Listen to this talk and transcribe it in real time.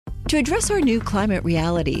To address our new climate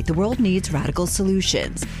reality, the world needs radical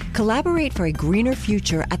solutions. Collaborate for a greener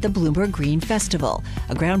future at the Bloomberg Green Festival,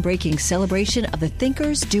 a groundbreaking celebration of the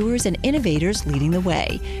thinkers, doers, and innovators leading the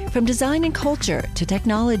way. From design and culture to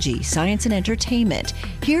technology, science, and entertainment,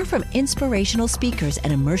 hear from inspirational speakers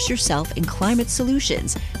and immerse yourself in climate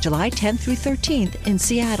solutions. July 10th through 13th in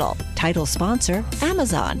Seattle. Title sponsor,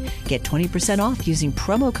 Amazon. Get 20% off using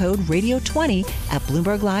promo code Radio20 at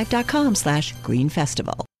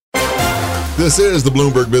BloombergLive.com/greenfestival. This is the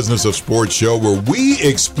Bloomberg Business of Sports show where we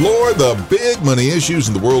explore the big money issues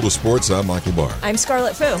in the world of sports. I'm Michael Barr. I'm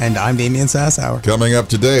Scarlett Fu. And I'm Damian Sassower. Coming up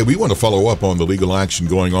today, we want to follow up on the legal action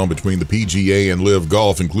going on between the PGA and LIV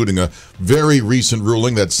Golf, including a very recent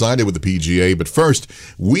ruling that sided with the PGA. But first,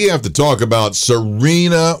 we have to talk about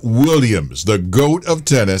Serena Williams, the GOAT of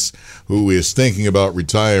tennis, who is thinking about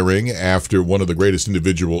retiring after one of the greatest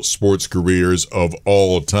individual sports careers of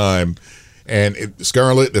all time. And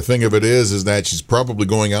Scarlett, the thing of it is that she's probably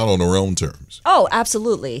going out on her own terms. Oh,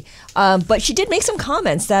 absolutely. But she did make some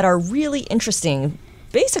comments that are really interesting,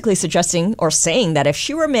 basically suggesting or saying that if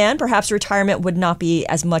she were a man, perhaps retirement would not be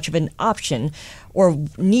as much of an option or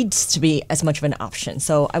needs to be as much of an option.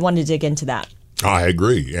 So I wanted to dig into that. I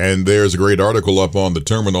agree. And there's a great article up on the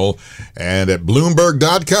terminal and at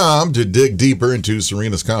Bloomberg.com to dig deeper into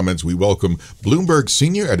Serena's comments. We welcome Bloomberg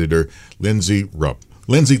senior editor Lindsay Rupp.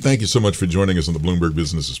 Lindsay, thank you so much for joining us on the Bloomberg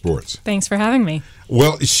Business of Sports. Thanks for having me.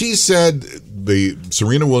 Well, she said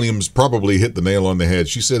Serena Williams probably hit the nail on the head.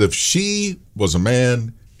 She said if she was a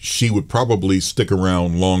man, she would probably stick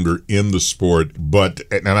around longer in the sport.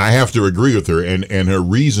 And I have to agree with her, and her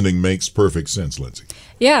reasoning makes perfect sense, Lindsay.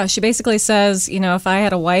 Yeah, she basically says, if I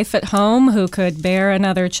had a wife at home who could bear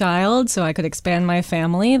another child so I could expand my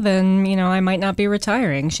family, then, I might not be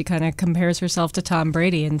retiring. She kind of compares herself to Tom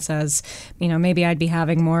Brady and says, maybe I'd be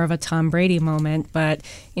having more of a Tom Brady moment. But,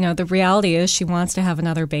 the reality is she wants to have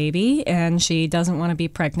another baby and she doesn't want to be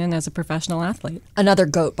pregnant as a professional athlete. Another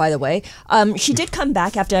GOAT, by the way. She did come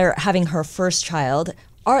back after having her first child.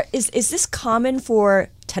 Is this common for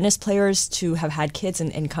tennis players to have had kids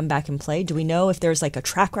and come back and play? Do we know if there's like a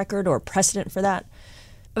track record or precedent for that?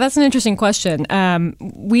 That's an interesting question.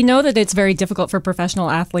 We know that it's very difficult for professional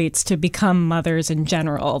athletes to become mothers in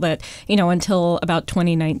general, that, until about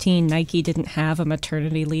 2019, Nike didn't have a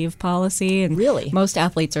maternity leave policy. And really? Most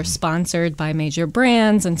athletes are sponsored by major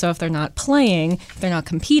brands. And so if they're not playing, if they're not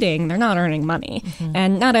competing, they're not earning money. Mm-hmm.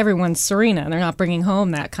 And not everyone's Serena. They're not bringing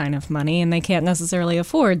home that kind of money, and they can't necessarily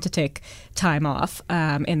afford to take time off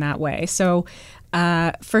in that way. So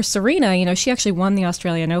for Serena, she actually won the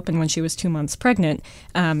Australian Open when she was 2 months pregnant.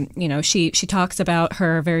 She talks about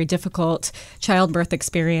her very difficult childbirth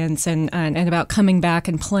experience and about coming back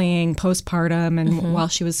and playing postpartum and while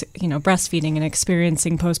she was, breastfeeding and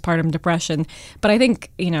experiencing postpartum depression. But I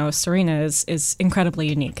think, Serena is incredibly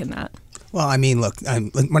unique in that. Well, I mean, look,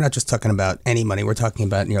 we're not just talking about any money. We're talking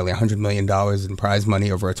about nearly $100 million in prize money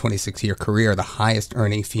over a 26-year career, the highest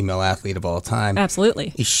earning female athlete of all time.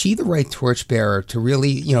 Absolutely. Is she the right torchbearer to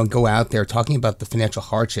really, go out there talking about the financial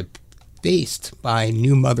hardship faced by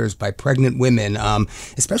new mothers, by pregnant women,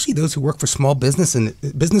 especially those who work for small businesses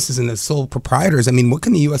and the sole proprietors? I mean, what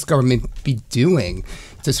can the U.S. government be doing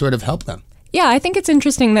to sort of help them? Yeah, I think it's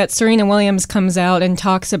interesting that Serena Williams comes out and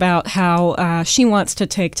talks about how she wants to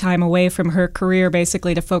take time away from her career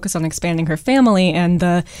basically to focus on expanding her family and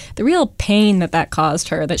the real pain that caused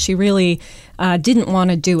her, that she really didn't want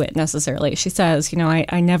to do it necessarily. She says,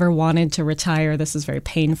 I never wanted to retire. This is very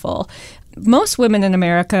painful. Most women in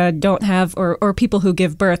America don't have, or people who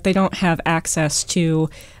give birth, they don't have access to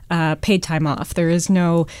paid time off. There is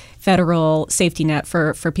no federal safety net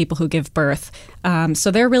for people who give birth.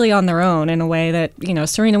 So they're really on their own in a way that,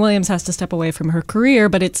 Serena Williams has to step away from her career,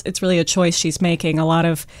 but it's really a choice she's making. A lot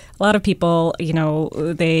of people,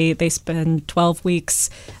 they spend 12 weeks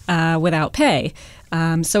without pay.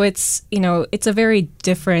 So it's a very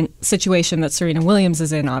different situation that Serena Williams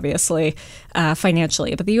is in, obviously,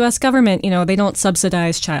 financially. But the U.S. government, they don't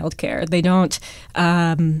subsidize childcare.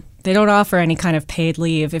 They don't offer any kind of paid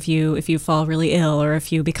leave if you fall really ill or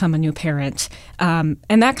if you become a new parent. And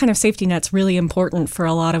that kind of safety net's really important for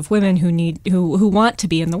a lot of women who want to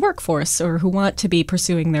be in the workforce or who want to be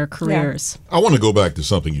pursuing their careers. Yeah. I want to go back to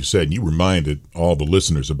something you said, and you reminded all the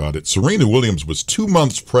listeners about it. Serena Williams was 2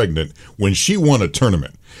 months pregnant when she won a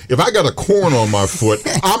tournament. If I got a corn on my foot,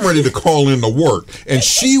 I'm ready to call in to work. And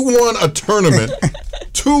she won a tournament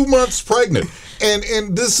 2 months pregnant.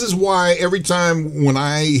 And this is why every time when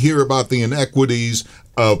I hear about the inequities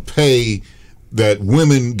of pay that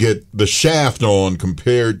women get the shaft on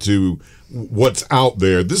compared to what's out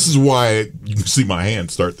there. This is why you can see my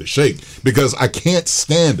hand start to shake, because I can't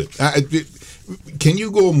stand it. Can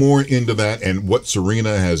you go more into that and what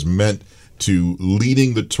Serena has meant to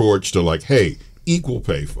leading the torch to, like, hey, equal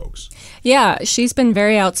pay, folks? Yeah, she's been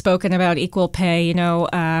very outspoken about equal pay. You know,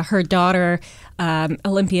 her daughter,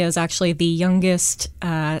 Olympia, is actually the youngest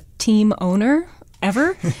team owner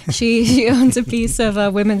ever. She owns a piece of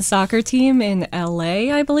a women's soccer team in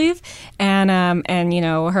LA, I believe, and you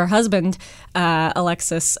know, her husband,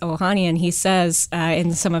 Alexis Ohanian, he says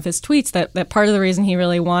in some of his tweets that part of the reason he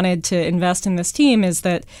really wanted to invest in this team is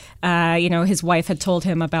that you know, his wife had told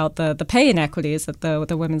him about the pay inequities that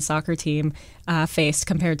the women's soccer team faced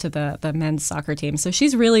compared to the men's soccer team. So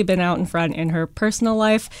she's really been out in front in her personal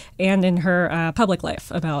life and in her public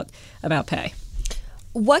life about pay.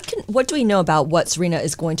 What do we know about what Serena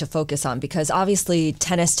is going to focus on? Because obviously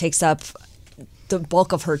tennis takes up the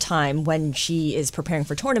bulk of her time when she is preparing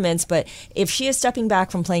for tournaments, but if she is stepping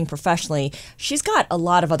back from playing professionally, she's got a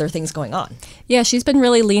lot of other things going on. Yeah, she's been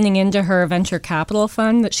really leaning into her venture capital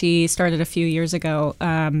fund that she started a few years ago.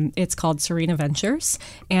 It's called Serena Ventures,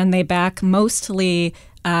 and they back mostly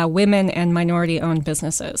women and minority-owned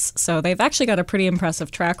businesses. So they've actually got a pretty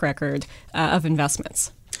impressive track record of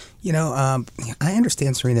investments. You know, I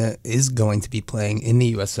understand Serena is going to be playing in the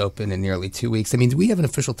U.S. Open in nearly 2 weeks. I mean, do we have an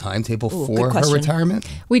official timetable for her retirement?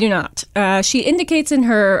 We do not. She indicates in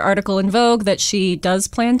her article in Vogue that she does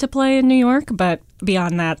plan to play in New York, but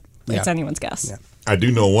beyond that, it's anyone's guess. Yeah. I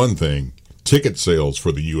do know one thing. Ticket sales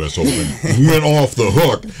for the U.S. Open went off the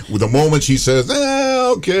hook with the moment she says,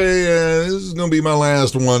 okay, this is going to be my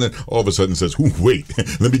last one. And all of a sudden says, wait,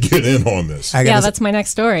 let me get in on this. That's my next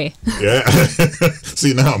story. Yeah.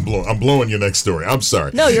 See, now I'm blowing your next story. I'm sorry.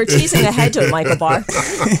 No, you're teasing ahead to it, Michael Barr.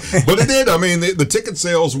 But it did. I mean, the ticket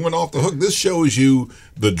sales went off the hook. This shows you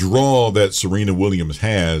the draw that Serena Williams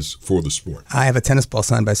has for the sport. I have a tennis ball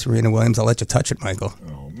signed by Serena Williams. I'll let you touch it, Michael.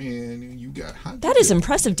 Oh, man. That is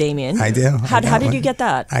impressive, Damien. I do. How did you get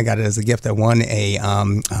that? I got it as a gift. I won a,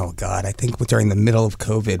 I think during the middle of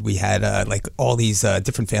COVID, we had like all these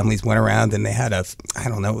different families went around and they had it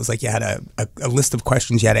was like you had a list of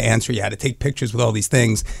questions you had to answer. You had to take pictures with all these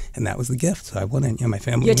things, and that was the gift. So I won it. Yeah, my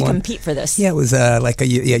family won. You had to compete for this. Yeah, it was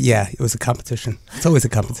it was a competition. It's always a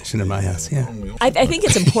competition in my house, yeah. I think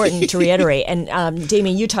it's important to reiterate, and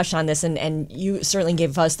Damien, you touched on this, and you certainly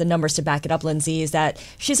gave us the numbers to back it up, Lindsay, is that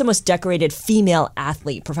she's the most decorated female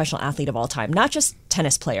athlete, professional athlete of all time, not just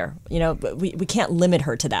tennis player. You know, we can't limit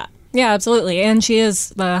her to that. Yeah, absolutely. And she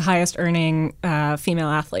is the highest earning female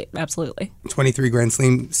athlete. Absolutely. 23 Grand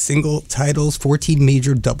Slam single titles, 14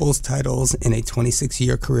 major doubles titles in a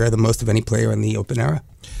 26-year career, the most of any player in the Open era.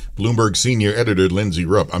 Bloomberg senior editor Lindsay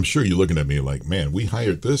Rupp. I'm sure you're looking at me like, man, we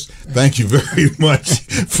hired this. Thank you very much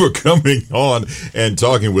for coming on and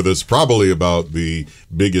talking with us, probably about the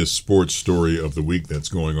biggest sports story of the week that's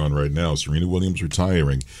going on right now, Serena Williams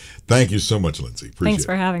retiring. Thank you so much, Lindsay. Appreciate it. Thanks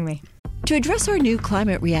for having me. To address our new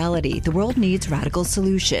climate reality, the world needs radical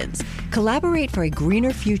solutions. Collaborate for a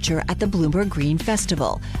greener future at the Bloomberg Green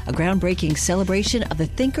Festival, a groundbreaking celebration of the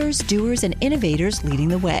thinkers, doers, and innovators leading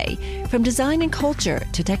the way. From design and culture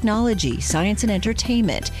to technology, science, and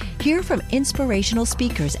entertainment, hear from inspirational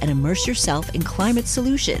speakers and immerse yourself in climate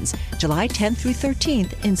solutions. July 10th through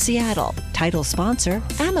 13th in Seattle. Title sponsor,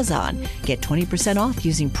 Amazon. Get 20% off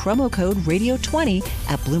using promo code Radio20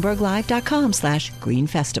 at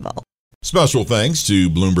BloombergLive.com/greenfestival. Special thanks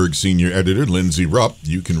to Bloomberg senior editor Lindsay Rupp.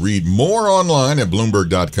 You can read more online at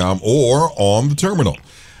Bloomberg.com or on the terminal.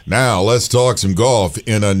 Now, let's talk some golf.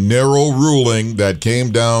 In a narrow ruling that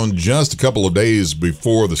came down just a couple of days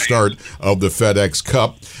before the start of the FedEx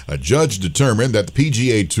Cup, a judge determined that the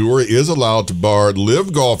PGA Tour is allowed to bar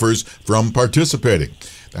LIV golfers from participating.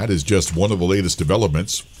 That is just one of the latest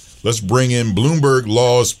developments. Let's bring in Bloomberg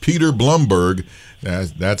Law's Peter Blumberg.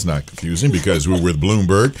 That's not confusing because we're with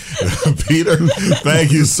Bloomberg. Peter,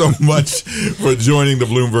 thank you so much for joining the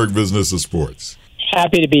Bloomberg Business of Sports.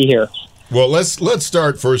 Happy to be here. Well, let's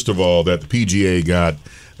start first of all that the PGA got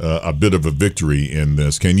a bit of a victory in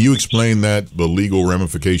this. Can you explain the legal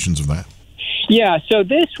ramifications of that? Yeah, so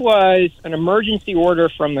this was an emergency order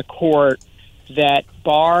from the court that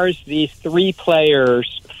bars these three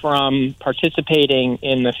players from participating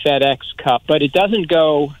in the FedEx Cup, but it doesn't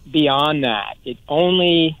go beyond that. It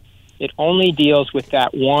only deals with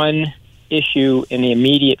that one issue in the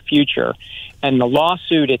immediate future, and the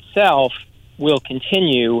lawsuit itself will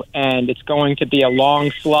continue, and it's going to be a long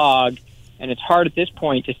slog, and it's hard at this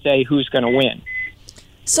point to say who's going to win.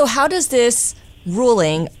 So how does this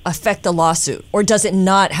ruling affect the lawsuit, or does it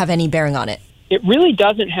not have any bearing on it? It really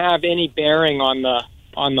doesn't have any bearing on the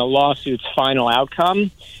lawsuit's final outcome.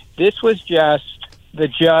 This was just the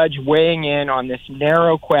judge weighing in on this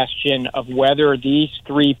narrow question of whether these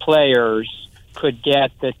three players could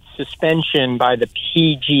get the suspension by the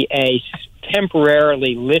PGA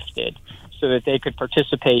temporarily lifted so that they could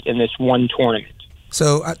participate in this one tournament.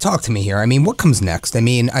 So talk to me here. I mean, what comes next? I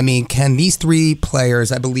mean, can these three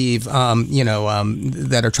players, I believe,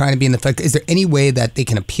 that are trying to be in the FedEx, is there any way that they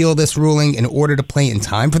can appeal this ruling in order to play in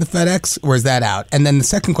time for the FedEx, or is that out? And then the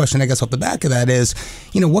second question, I guess, off the back of that is,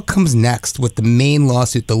 what comes next with the main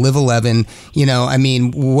lawsuit, the LIV 11?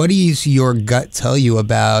 What does your gut tell you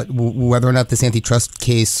about whether or not this antitrust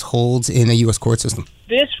case holds in a U.S. court system?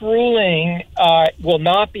 This ruling will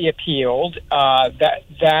not be appealed.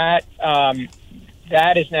 That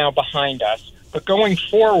is now behind us. But going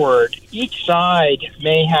forward, each side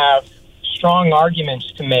may have strong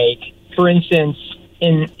arguments to make. For instance,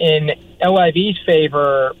 in LIV's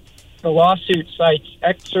favor, the lawsuit cites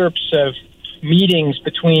excerpts of meetings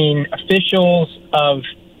between officials of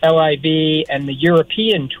LIV and the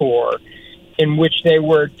European Tour in which they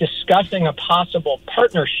were discussing a possible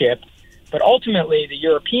partnership, but ultimately the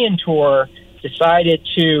European Tour decided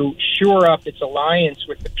to shore up its alliance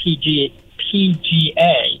with the PGA,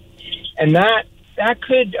 and that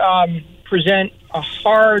could present a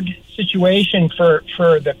hard situation for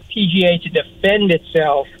the PGA to defend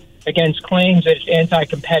itself against claims that it's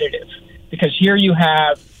anti-competitive, because here you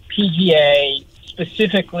have PGA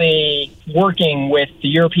specifically working with the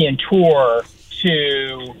European Tour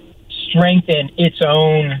to strengthen its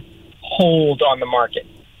own hold on the market.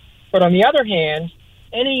 But on the other hand,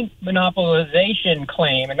 any monopolization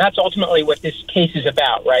claim, and that's ultimately what this case is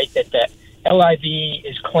about, right? That LIV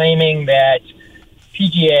is claiming that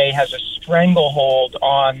PGA has a stranglehold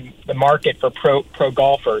on the market for pro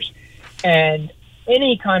golfers. And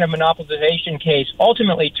any kind of monopolization case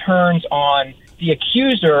ultimately turns on the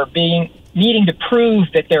accuser needing to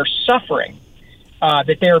prove that they're suffering,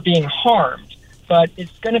 that they're being harmed. But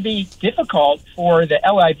it's going to be difficult for the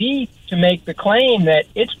LIV to make the claim that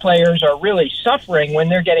its players are really suffering when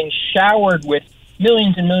they're getting showered with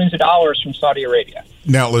millions and millions of dollars from Saudi Arabia.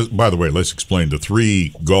 Now, by the way, let's explain the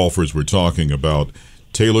three golfers we're talking about: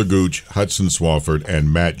 Taylor Gooch, Hudson Swafford,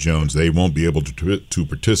 and Matt Jones. They won't be able to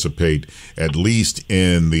participate, at least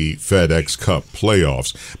in the FedEx Cup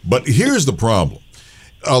playoffs. But here's the problem.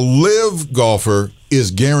 A LIV golfer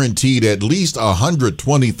is guaranteed at least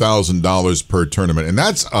 $120,000 per tournament, and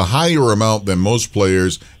that's a higher amount than most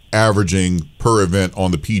players averaging per event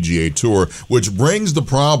on the PGA Tour, which brings the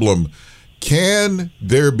problem: can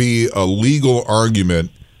there be a legal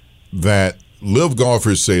argument that LIV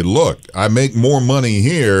golfers say, look, I make more money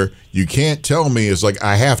here, you can't tell me it's like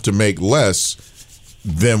I have to make less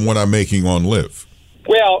than what I'm making on LIV?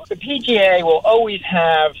 Well, the PGA will always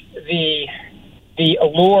have the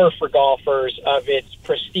allure for golfers of its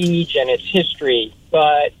prestige and its history,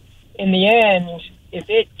 but in the end, if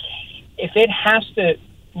it has to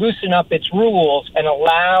loosen up its rules and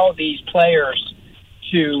allow these players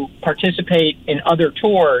to participate in other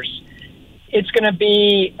tours, it's going to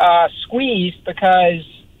be squeezed, because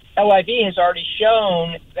LIV has already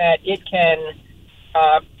shown that it can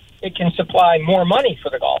supply more money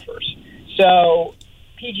for the golfers. So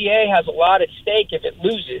PGA has a lot at stake if it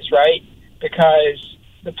loses, right? Because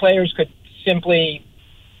the players could simply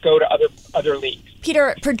go to other leagues.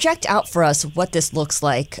 Peter, project out for us what this looks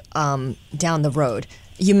like down the road.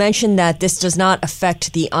 You mentioned that this does not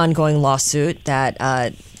affect the ongoing lawsuit that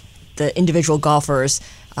the individual golfers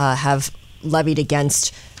have levied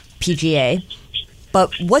against PGA.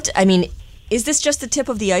 But is this just the tip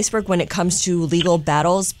of the iceberg when it comes to legal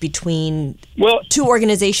battles between two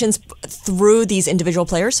organizations through these individual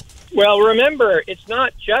players? Well, remember, it's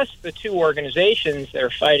not just the two organizations that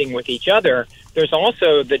are fighting with each other. There's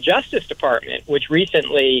also the Justice Department, which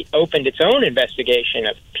recently opened its own investigation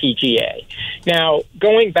of PGA. Now,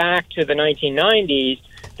 going back to the 1990s,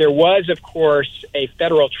 there was, of course, a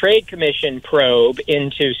Federal Trade Commission probe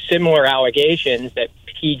into similar allegations that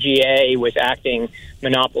PGA was acting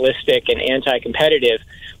monopolistic and anti-competitive.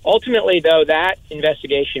 Ultimately, though, that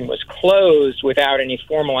investigation was closed without any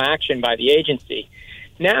formal action by the agency.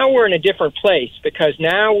 Now we're in a different place, because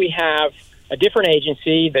now we have a different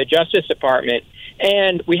agency, the Justice Department,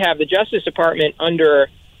 and we have the Justice Department under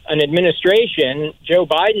an administration, Joe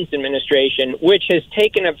Biden's administration, which has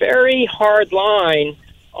taken a very hard line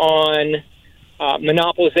on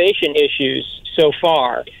monopolization issues so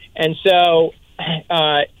far. And so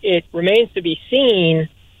it remains to be seen,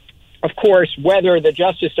 of course, whether the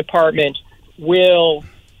Justice Department will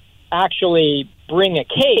actually bring a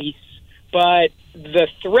case, but the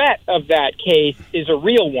threat of that case is a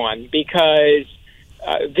real one, because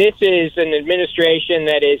this is an administration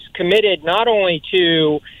that is committed not only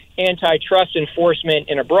to antitrust enforcement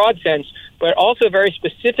in a broad sense, but also very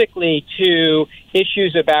specifically to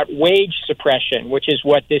issues about wage suppression, which is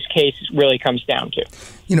what this case really comes down to.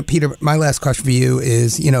 Peter, my last question for you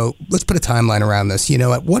is, let's put a timeline around this.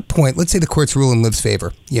 At what point, let's say the courts rule in LIV's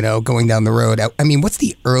favor, going down the road. I mean, what's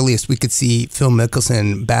the earliest we could see Phil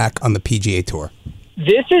Mickelson back on the PGA Tour?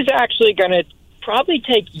 This is actually going to probably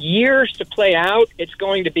take years to play out. It's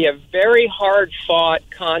going to be a very hard-fought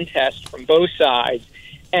contest from both sides,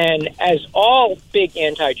 and as all big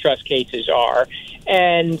antitrust cases are,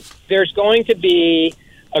 and there's going to be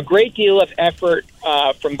a great deal of effort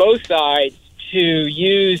from both sides to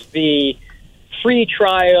use the free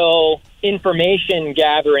trial information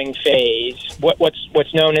gathering phase,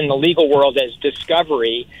 what's known in the legal world as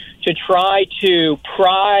discovery, to try to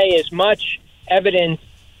pry as much evidence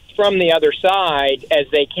from the other side as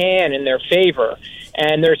they can in their favor.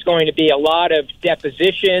 And there's going to be a lot of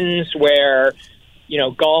depositions where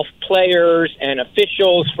golf players and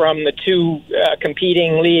officials from the two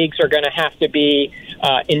competing leagues are going to have to be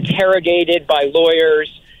interrogated by lawyers.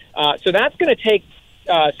 So that's going to take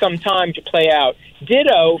some time to play out.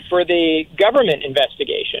 Ditto for the government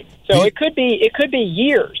investigation. So it could be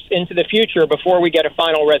years into the future before we get a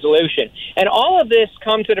final resolution. And all of this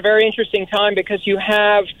comes at a very interesting time because you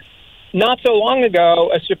have, not so long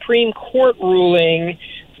ago, a Supreme Court ruling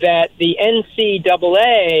that the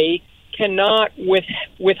NCAA cannot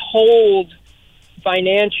withhold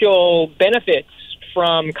financial benefits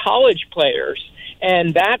from college players.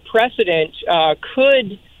 And that precedent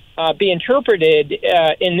could be interpreted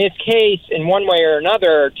in this case in one way or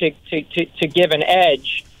another to give an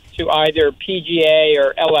edge to either PGA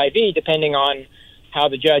or LIV, depending on how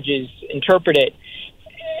the judges interpret it.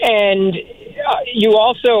 And you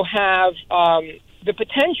also have the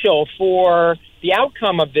potential for the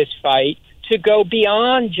outcome of this fight to go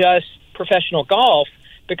beyond just professional golf,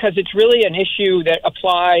 because it's really an issue that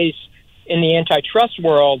applies in the antitrust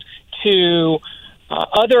world to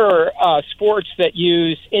other sports that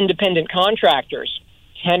use independent contractors,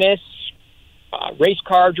 tennis, race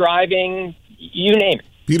car driving, you name it.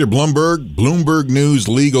 Peter Blumberg, Bloomberg News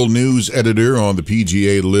legal news editor on the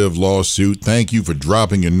PGA LIV lawsuit. Thank you for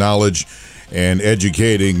dropping your knowledge and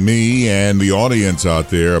educating me and the audience out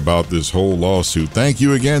there about this whole lawsuit. Thank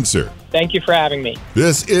you again, sir. Thank you for having me.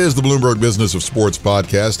 This is the Bloomberg Business of Sports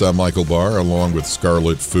podcast. I'm Michael Barr, along with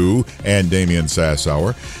Scarlett Fu and Damian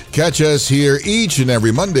Sassower. Catch us here each and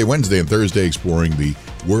every Monday, Wednesday, and Thursday exploring the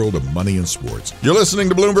world of money and sports. You're listening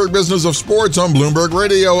to Bloomberg Business of Sports on Bloomberg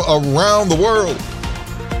Radio around the world.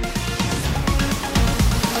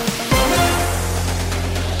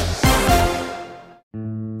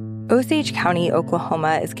 Osage County,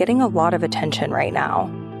 Oklahoma is getting a lot of attention right now.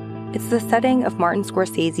 It's the setting of Martin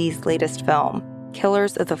Scorsese's latest film,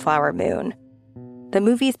 Killers of the Flower Moon. The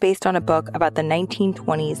movie's based on a book about the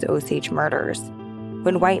 1920s Osage murders,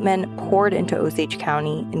 when white men poured into Osage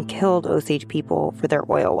County and killed Osage people for their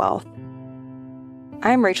oil wealth.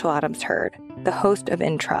 I'm Rachel Adams Hurd, the host of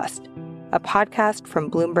In Trust, a podcast from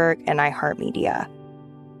Bloomberg and iHeartMedia.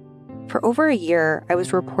 For over a year, I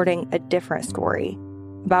was reporting a different story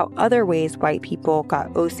about other ways white people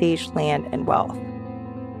got Osage land and wealth,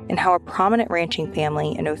 and how a prominent ranching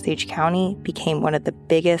family in Osage County became one of the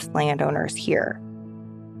biggest landowners here.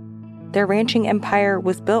 Their ranching empire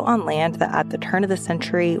was built on land that at the turn of the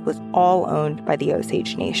century was all owned by the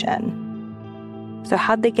Osage Nation. So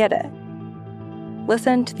how'd they get it?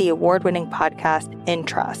 Listen to the award-winning podcast In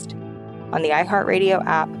Trust on the iHeartRadio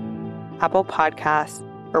app, Apple Podcasts,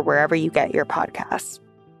 or wherever you get your podcasts.